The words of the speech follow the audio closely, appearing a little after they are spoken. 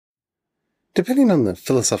Depending on the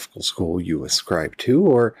philosophical school you ascribe to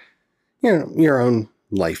or your own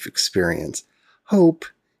life experience, hope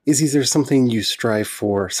is either something you strive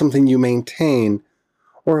for, something you maintain,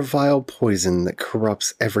 or a vile poison that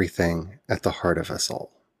corrupts everything at the heart of us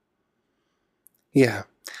all. Yeah,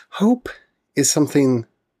 hope is something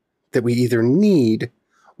that we either need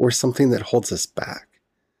or something that holds us back.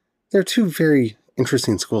 There are two very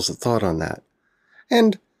interesting schools of thought on that.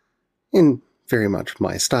 And in very much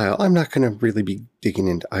my style, I'm not going to really be digging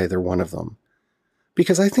into either one of them,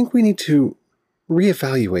 because I think we need to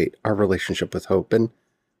reevaluate our relationship with hope and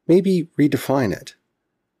maybe redefine it.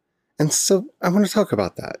 And so I want to talk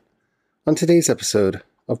about that on today's episode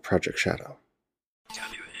of Project Shadow.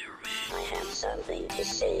 Can you hear me? I have something to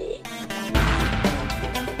say.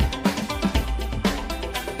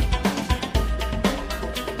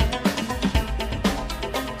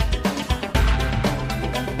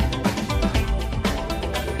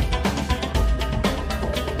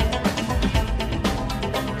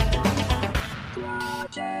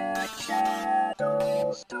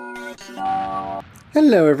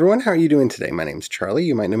 Hello everyone, how are you doing today? My name's Charlie.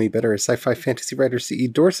 You might know me better as sci-fi fantasy writer C.E.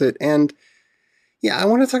 Dorset, and I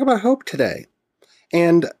want to talk about hope today.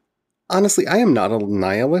 And honestly, I am not a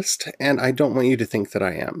nihilist, and I don't want you to think that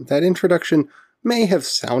I am. That introduction may have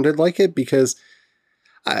sounded like it because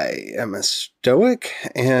I am a stoic,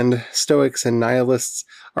 and stoics and nihilists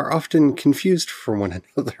are often confused for one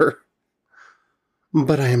another.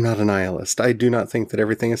 But I am not a nihilist. I do not think that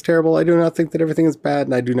everything is terrible. I do not think that everything is bad,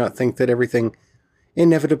 and I do not think that everything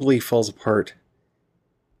inevitably falls apart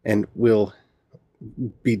and will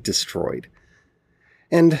be destroyed.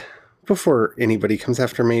 And before anybody comes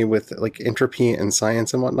after me with like entropy and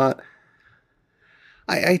science and whatnot,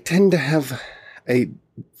 I tend to have a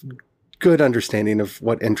good understanding of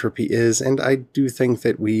what entropy is, and I do think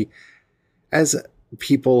that we, as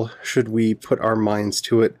people, should we put our minds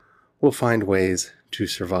to it, will find ways to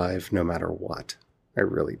survive no matter what. I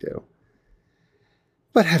really do.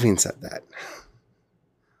 But having said that,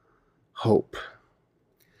 hope.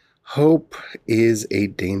 Hope is a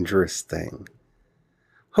dangerous thing.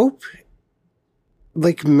 Hope,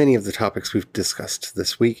 like many of the topics we've discussed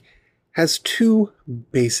this week, has two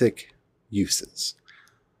basic uses.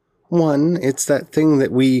 One, it's that thing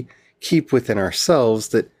that we keep within ourselves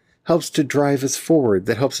that helps to drive us forward,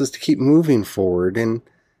 that helps us to keep moving forward, and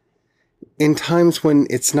in times when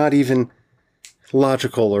it's not even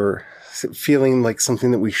logical or feeling like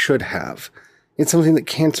something that we should have. It's something that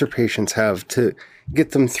cancer patients have to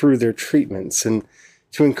get them through their treatments and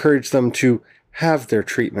to encourage them to have their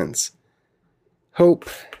treatments. Hope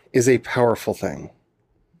is a powerful thing.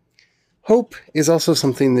 Hope is also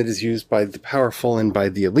something that is used by the powerful and by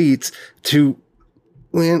the elites to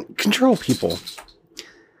control people.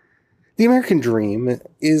 The American dream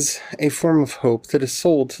is a form of hope that is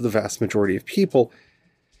sold to the vast majority of people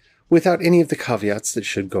without any of the caveats that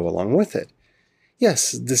should go along with it.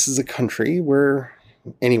 Yes, this is a country where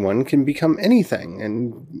anyone can become anything,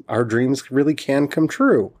 and our dreams really can come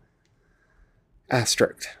true.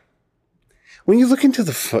 Asterisk. When you look into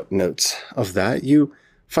the footnotes of that, you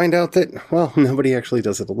find out that, well, nobody actually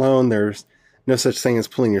does it alone. There's no such thing as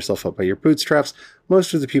pulling yourself up by your bootstraps.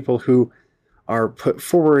 Most of the people who are put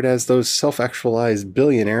forward as those self-actualized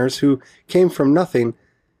billionaires who came from nothing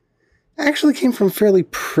actually came from fairly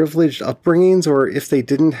privileged upbringings, or if they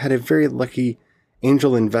didn't, had a very lucky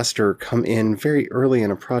angel investor come in very early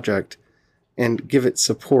in a project and give it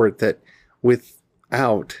support that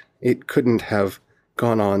without it couldn't have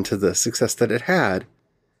gone on to the success that it had.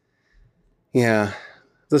 Yeah,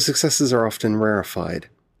 those successes are often rarefied.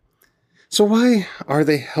 So why are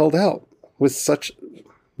they held out with such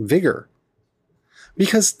vigor?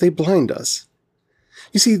 Because they blind us.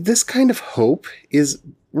 You see, this kind of hope is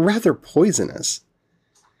rather poisonous.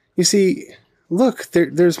 You see, look,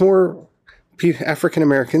 there's more African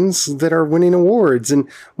Americans that are winning awards and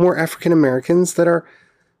more African Americans that are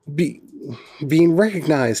being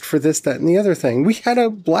recognized for this, that, and the other thing. We had a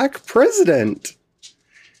black president.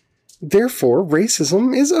 Therefore,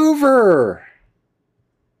 racism is over.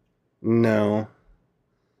 No,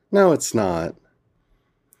 it's not.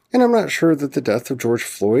 And I'm not sure that the death of George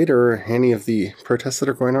Floyd or any of the protests that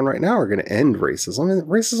are going on right now are going to end racism. And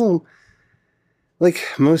racism, like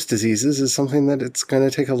most diseases, is something that it's going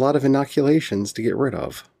to take a lot of inoculations to get rid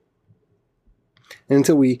of. And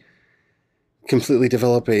until we completely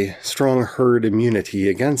develop a strong herd immunity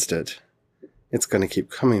against it, it's going to keep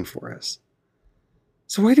coming for us.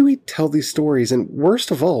 So why do we tell these stories? And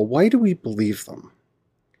worst of all, why do we believe them?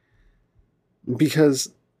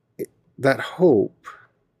 Because that hope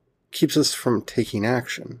keeps us from taking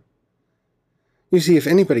action. You see, if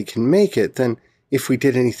anybody can make it, then if we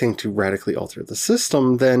did anything to radically alter the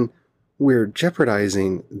system, then we're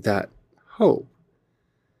jeopardizing that hope.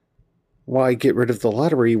 Why get rid of the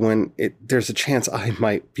lottery when there's a chance I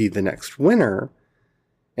might be the next winner?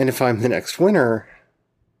 And if I'm the next winner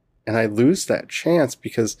and I lose that chance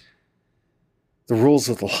because the rules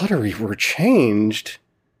of the lottery were changed,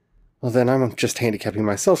 well, then I'm just handicapping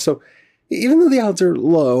myself. So even though the odds are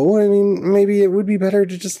low, I mean, maybe it would be better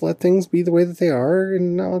to just let things be the way that they are,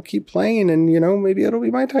 and I'll keep playing, and, maybe it'll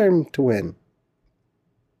be my time to win.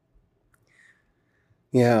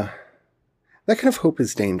 Yeah, that kind of hope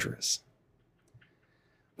is dangerous.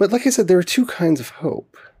 But like I said, there are two kinds of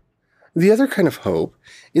hope. The other kind of hope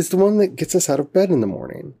is the one that gets us out of bed in the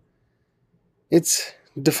morning. It's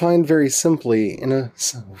defined very simply in a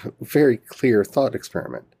very clear thought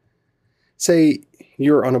experiment. Say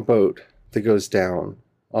you're on a boat that goes down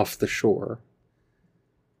off the shore.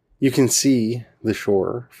 You can see the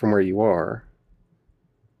shore from where you are.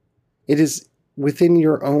 It is within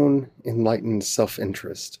your own enlightened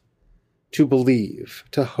self-interest to believe,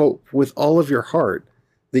 to hope with all of your heart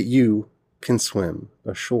that you can swim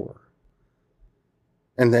ashore.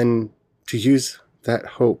 And then to use that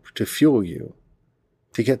hope to fuel you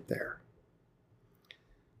to get there.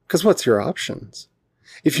 Because what's your options?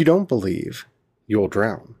 If you don't believe, you'll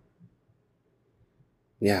drown.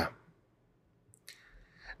 Yeah.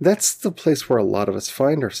 That's the place where a lot of us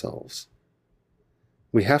find ourselves.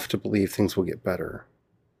 We have to believe things will get better,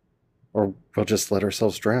 or we'll just let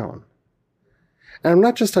ourselves drown. And I'm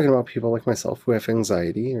not just talking about people like myself who have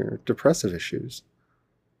anxiety or depressive issues.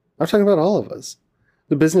 I'm talking about all of us.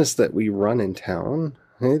 The business that we run in town,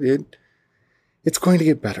 it's going to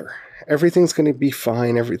get better. Everything's going to be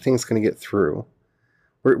fine. Everything's going to get through.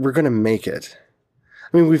 We're going to make it.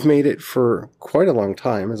 I mean, we've made it for quite a long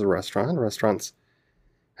time as a restaurant. Restaurants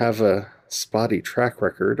have a spotty track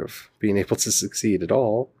record of being able to succeed at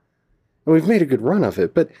all. And we've made a good run of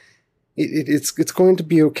it, but it's going to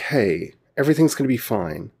be okay. Everything's going to be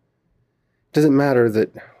fine. It doesn't matter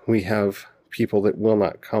that we have people that will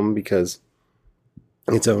not come because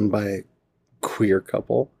it's owned by a queer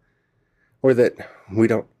couple, or that we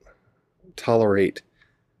don't tolerate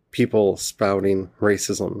people spouting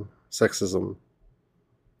racism, sexism,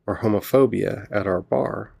 or homophobia at our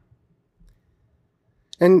bar.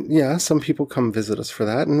 And yeah, some people come visit us for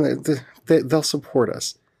that, and they'll support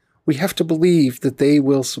us. We have to believe that they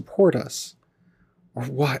will support us. Or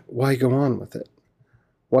why go on with it?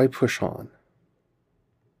 Why push on?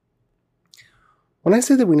 When I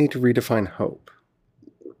say that we need to redefine hope,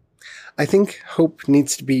 I think hope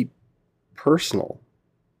needs to be personal.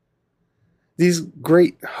 These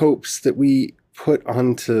great hopes that we put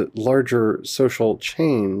onto larger social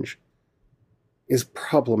change is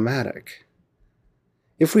problematic.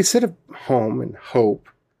 If we sit at home and hope,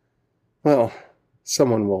 well,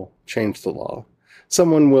 someone will change the law.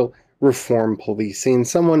 Someone will reform policing.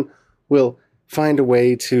 Someone will find a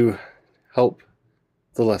way to help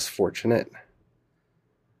the less fortunate.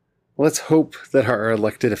 Let's hope that our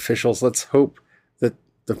elected officials, let's hope that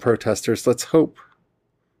the protesters, let's hope.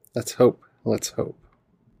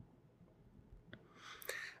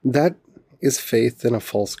 That is faith in a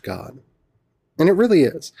false god. And it really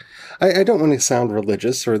is. I don't want to sound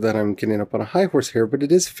religious or that I'm getting up on a high horse here, but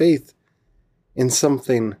it is faith in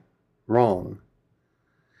something wrong.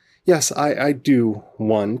 Yes, I do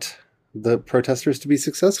want the protesters to be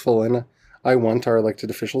successful, and I want our elected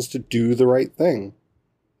officials to do the right thing.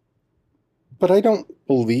 But I don't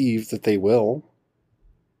believe that they will.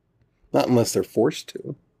 Not unless they're forced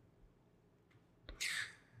to.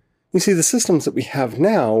 You see, the systems that we have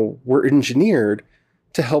now were engineered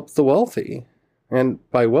to help the wealthy. And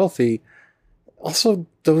by wealthy, also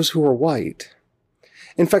those who are white.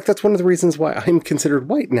 In fact, that's one of the reasons why I'm considered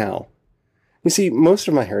white now. You see, most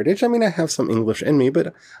of my heritage, I mean, I have some English in me,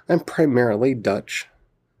 but I'm primarily Dutch,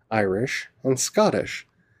 Irish, and Scottish.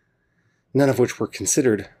 None of which were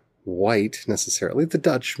considered white, necessarily. The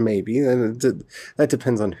Dutch, maybe. That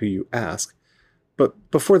depends on who you ask.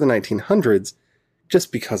 But before the 1900s,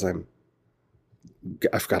 just because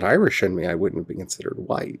I've got Irish in me, I wouldn't be considered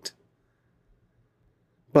white.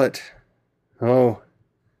 But,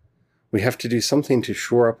 we have to do something to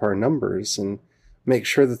shore up our numbers and make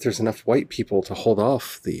sure that there's enough white people to hold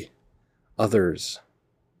off the others.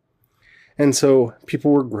 And so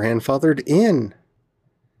people were grandfathered in.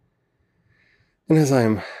 And as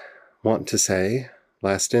I'm wont to say,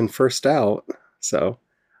 last in, first out. So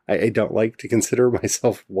I don't like to consider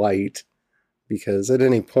myself white because at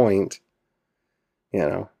any point,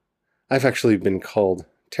 I've actually been called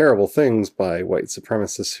terrible things by white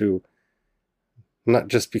supremacists who not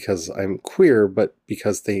just because I'm queer, but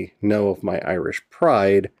because they know of my Irish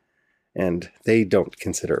pride, and they don't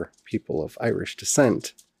consider people of Irish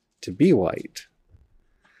descent to be white.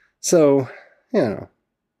 So,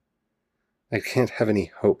 I can't have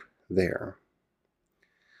any hope there.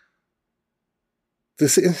 The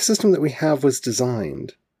system that we have was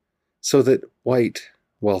designed so that white,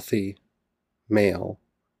 wealthy, male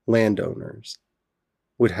landowners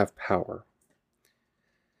would have power.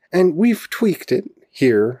 And we've tweaked it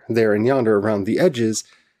here, there, and yonder around the edges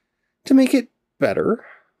to make it better,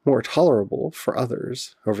 more tolerable for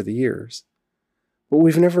others over the years. But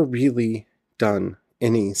we've never really done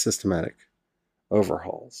any systematic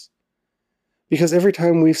overhauls. Because every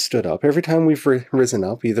time we've stood up, every time we've risen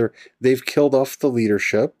up, either they've killed off the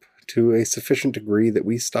leadership to a sufficient degree that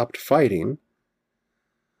we stopped fighting,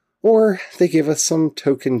 or they give us some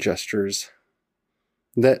token gestures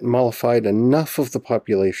that mollified enough of the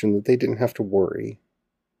population that they didn't have to worry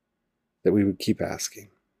that we would keep asking.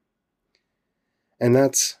 And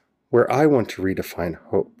that's where I want to redefine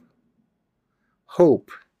hope.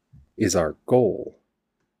 Hope is our goal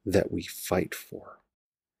that we fight for.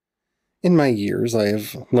 In my years, I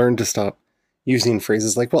have learned to stop using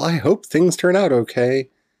phrases like, well, I hope things turn out okay,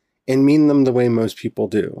 and mean them the way most people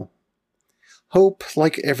do. Hope,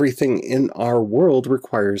 like everything in our world,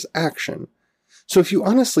 requires action. So if you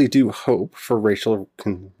honestly do hope for racial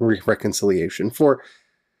reconciliation, for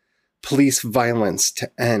police violence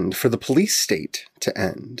to end, for the police state to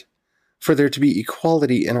end, for there to be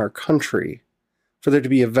equality in our country, for there to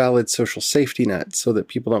be a valid social safety net so that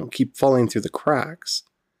people don't keep falling through the cracks,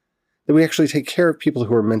 that we actually take care of people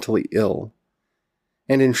who are mentally ill,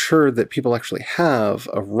 and ensure that people actually have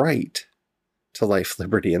a right to life,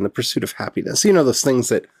 liberty, and the pursuit of happiness, those things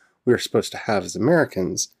that we're supposed to have as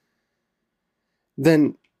Americans,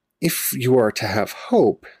 then if you are to have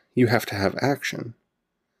hope, you have to have action.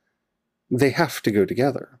 They have to go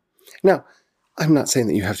together. Now, I'm not saying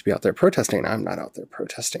that you have to be out there protesting. I'm not out there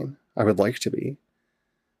protesting. I would like to be.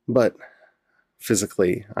 But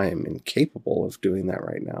physically, I am incapable of doing that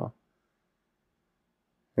right now.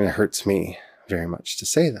 And it hurts me very much to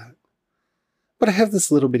say that. But I have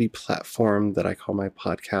this little bitty platform that I call my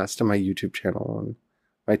podcast and my YouTube channel and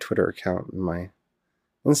my Twitter account and my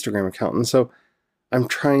Instagram account. And so I'm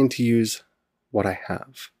trying to use what I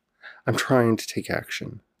have. I'm trying to take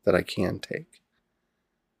action that I can take.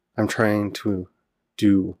 I'm trying to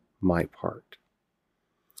do my part.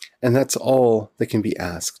 And that's all that can be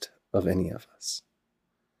asked of any of us.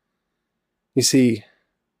 You see,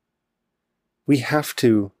 we have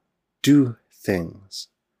to do things.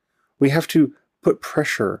 We have to put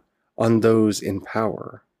pressure on those in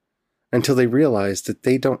power until they realize that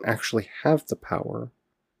they don't actually have the power.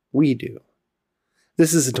 We do.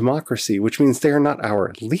 This is a democracy, which means they are not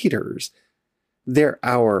our leaders. They're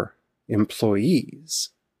our employees.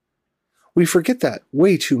 We forget that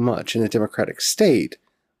way too much in a democratic state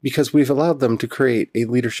because we've allowed them to create a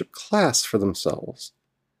leadership class for themselves.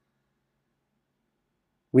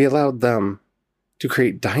 We allowed them to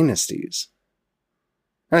create dynasties.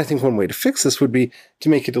 And I think one way to fix this would be to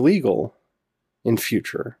make it illegal in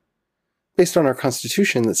future, based on our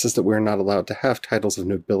Constitution that says that we're not allowed to have titles of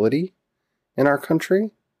nobility in our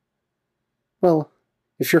country. Well,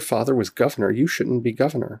 if your father was governor, you shouldn't be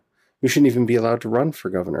governor. You shouldn't even be allowed to run for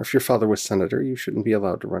governor. If your father was senator, you shouldn't be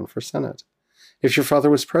allowed to run for Senate. If your father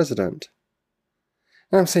was president.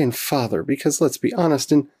 And I'm saying father because, let's be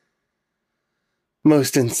honest, in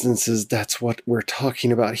most instances, that's what we're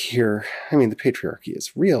talking about here. I mean, the patriarchy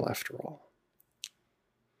is real, after all.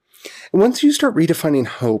 And once you start redefining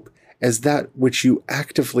hope as that which you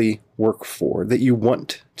actively work for, that you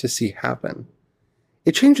want to see happen,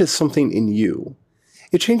 it changes something in you.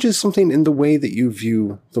 It changes something in the way that you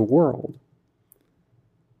view the world.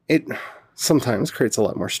 It sometimes creates a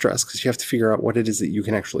lot more stress because you have to figure out what it is that you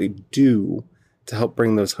can actually do to help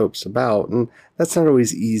bring those hopes about. And that's not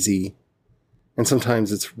always easy. And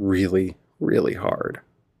sometimes it's really, really hard.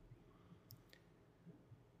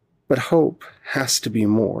 But hope has to be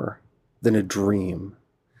more than a dream.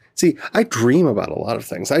 See, I dream about a lot of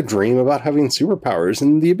things. I dream about having superpowers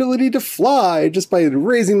and the ability to fly just by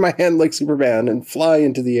raising my hand like Superman and fly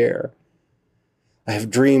into the air. I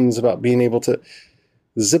have dreams about being able to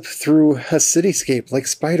zip through a cityscape like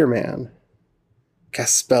Spider-Man,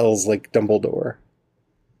 cast spells like Dumbledore.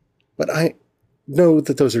 But I know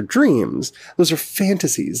that those are dreams. Those are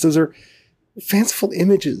fantasies. Those are fanciful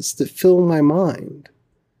images that fill my mind.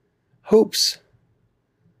 Hopes,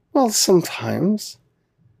 well, sometimes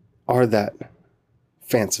are that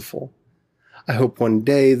fanciful. I hope one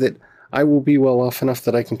day that I will be well off enough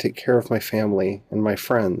that I can take care of my family and my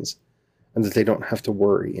friends and that they don't have to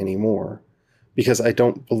worry anymore, because I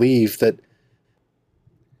don't believe that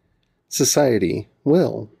society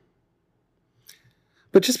will.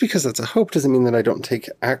 But just because that's a hope doesn't mean that I don't take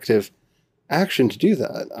active action to do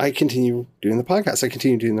that. I continue doing the podcast. I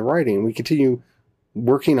continue doing the writing. We continue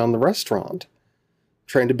working on the restaurant,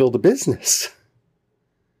 trying to build a business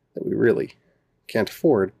that we really can't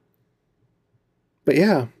afford. But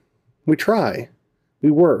yeah, we try.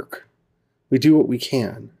 We work. We do what we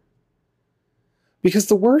can. Because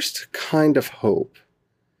the worst kind of hope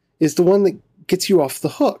is the one that gets you off the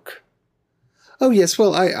hook. Oh yes,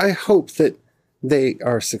 well, I hope that they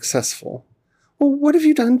are successful. Well, what have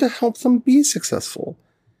you done to help them be successful?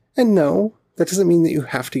 And no, that doesn't mean that you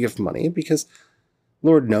have to give money, because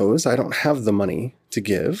Lord knows I don't have the money to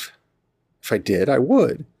give. If I did, I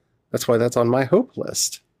would. That's why that's on my hope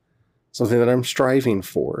list. Something that I'm striving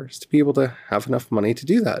for is to be able to have enough money to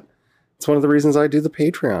do that. It's one of the reasons I do the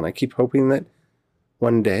Patreon. I keep hoping that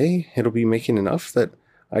one day it'll be making enough that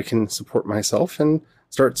I can support myself and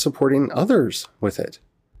start supporting others with it.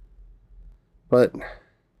 But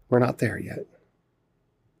we're not there yet.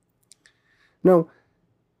 No,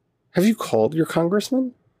 have you called your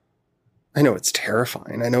congressman? I know it's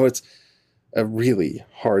terrifying. I know it's a really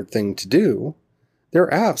hard thing to do. There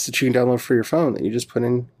are apps that you can download for your phone that you just put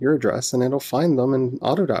in your address and it'll find them and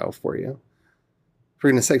auto-dial for you. For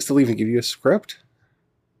goodness sakes, they'll even give you a script,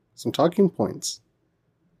 some talking points.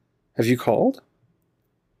 Have you called?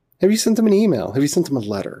 Have you sent them an email? Have you sent them a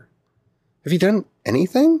letter? Have you done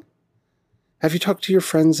anything? Have you talked to your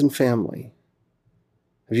friends and family?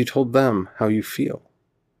 Have you told them how you feel?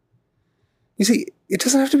 You see, it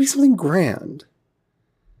doesn't have to be something grand.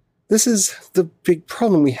 This is the big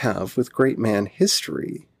problem we have with great man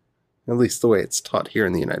history, at least the way it's taught here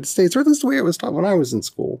in the United States, or at least the way it was taught when I was in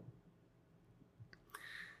school.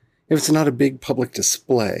 If it's not a big public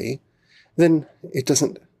display, then it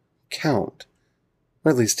doesn't count.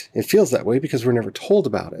 Or at least it feels that way because we're never told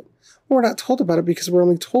about it. Or we're not told about it because we're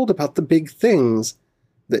only told about the big things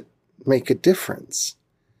that make a difference.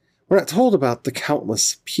 We're not told about the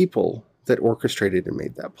countless people that orchestrated and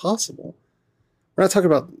made that possible.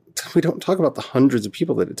 We don't talk about the hundreds of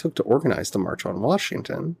people that it took to organize the March on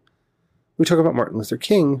Washington. We talk about Martin Luther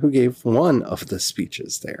King, who gave one of the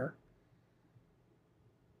speeches there.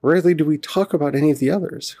 Rarely do we talk about any of the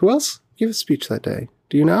others. Who else gave a speech that day?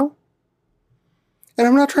 Do you know? And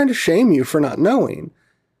I'm not trying to shame you for not knowing.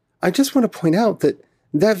 I just want to point out that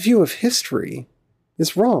that view of history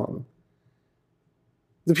is wrong.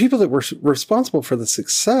 The people that were responsible for the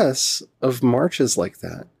success of marches like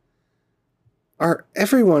that are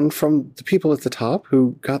everyone from the people at the top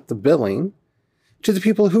who got the billing to the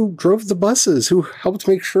people who drove the buses, who helped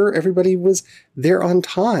make sure everybody was there on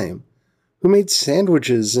time, who made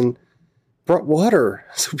sandwiches and brought water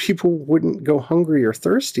so people wouldn't go hungry or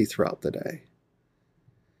thirsty throughout the day.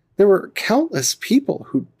 There were countless people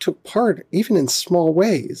who took part, even in small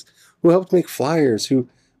ways, who helped make flyers, who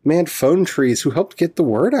manned phone trees, who helped get the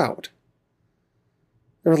word out.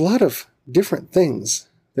 There are a lot of different things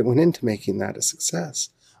that went into making that a success,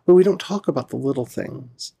 but we don't talk about the little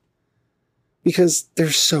things because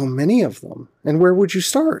there's so many of them. And where would you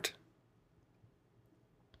start?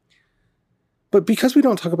 But because we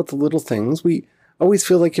don't talk about the little things, we always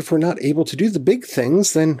feel like if we're not able to do the big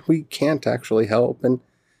things, then we can't actually help. And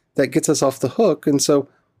that gets us off the hook. And so,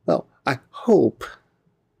 well, I hope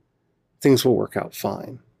things will work out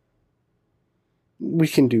fine. We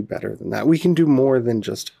can do better than that. We can do more than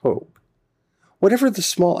just hope. Whatever the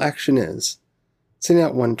small action is, sending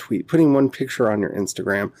out one tweet, putting one picture on your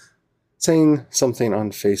Instagram, saying something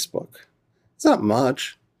on Facebook. It's not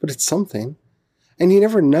much, but it's something. And you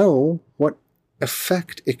never know what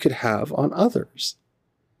effect it could have on others.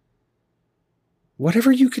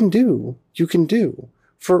 Whatever you can do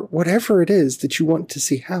for whatever it is that you want to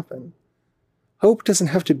see happen. Hope doesn't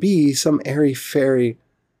have to be some airy-fairy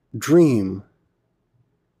dream.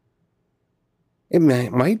 It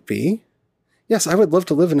might be. Yes, I would love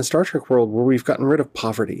to live in a Star Trek world where we've gotten rid of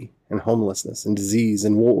poverty and homelessness and disease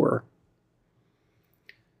and war.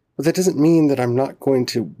 But that doesn't mean that I'm not going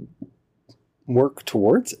to work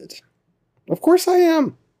towards it. Of course I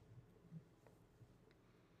am.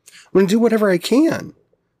 I'm going to do whatever I can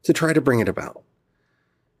to try to bring it about.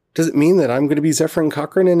 Does it mean that I'm going to be Zephyrin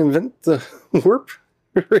Cochrane and invent the warp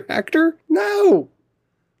reactor? No.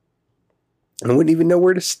 I wouldn't even know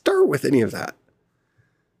where to start with any of that.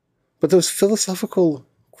 But those philosophical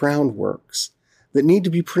groundworks that need to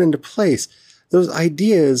be put into place, those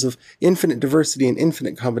ideas of infinite diversity and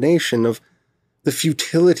infinite combination, of the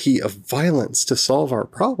futility of violence to solve our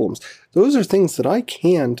problems, those are things that I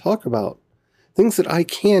can talk about. things that I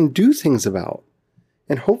can do things about.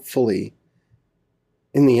 And hopefully,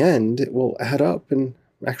 in the end, it will add up and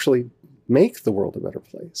actually make the world a better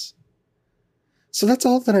place. So that's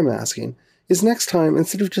all that I'm asking, is next time,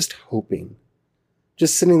 instead of just hoping,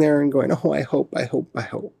 just sitting there and going, oh, I hope, I hope, I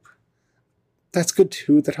hope. That's good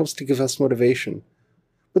too. That helps to give us motivation.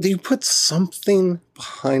 But you put something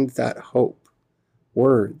behind that hope.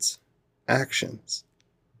 Words, actions,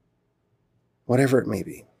 whatever it may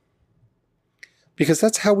be. Because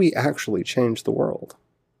that's how we actually change the world.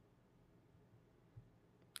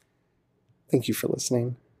 Thank you for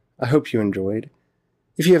listening. I hope you enjoyed.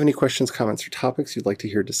 If you have any questions, comments, or topics you'd like to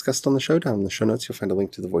hear discussed on the show, down in the show notes you'll find a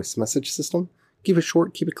link to the voice message system. Keep it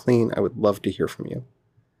short, keep it clean. I would love to hear from you.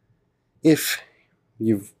 If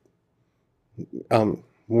you've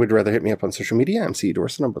would rather hit me up on social media, I'm C.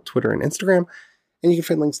 Dorson on both Twitter and Instagram, and you can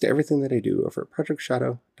find links to everything that I do over at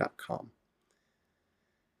projectshadow.com.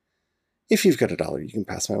 If you've got $1 you can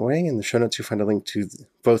pass my way, in the show notes you'll find a link to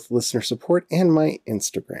both listener support and my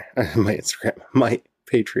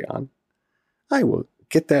Patreon. I will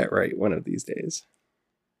get that right one of these days.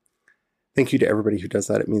 Thank you to everybody who does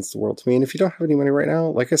that. It means the world to me. And if you don't have any money right now,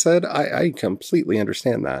 like I said, I completely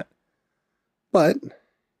understand that. But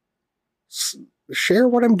share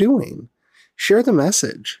what I'm doing. Share the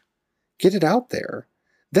message. Get it out there.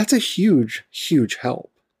 That's a huge, huge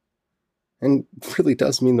help. And really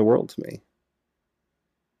does mean the world to me.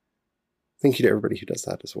 Thank you to everybody who does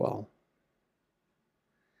that as well.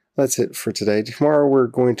 That's it for today. Tomorrow we're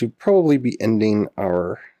going to probably be ending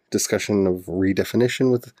our discussion of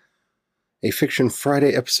redefinition with a Fiction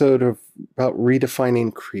Friday episode about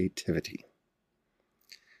redefining creativity.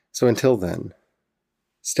 So until then,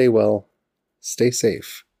 stay well, stay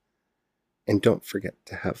safe, and don't forget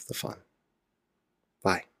to have the fun.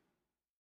 Bye.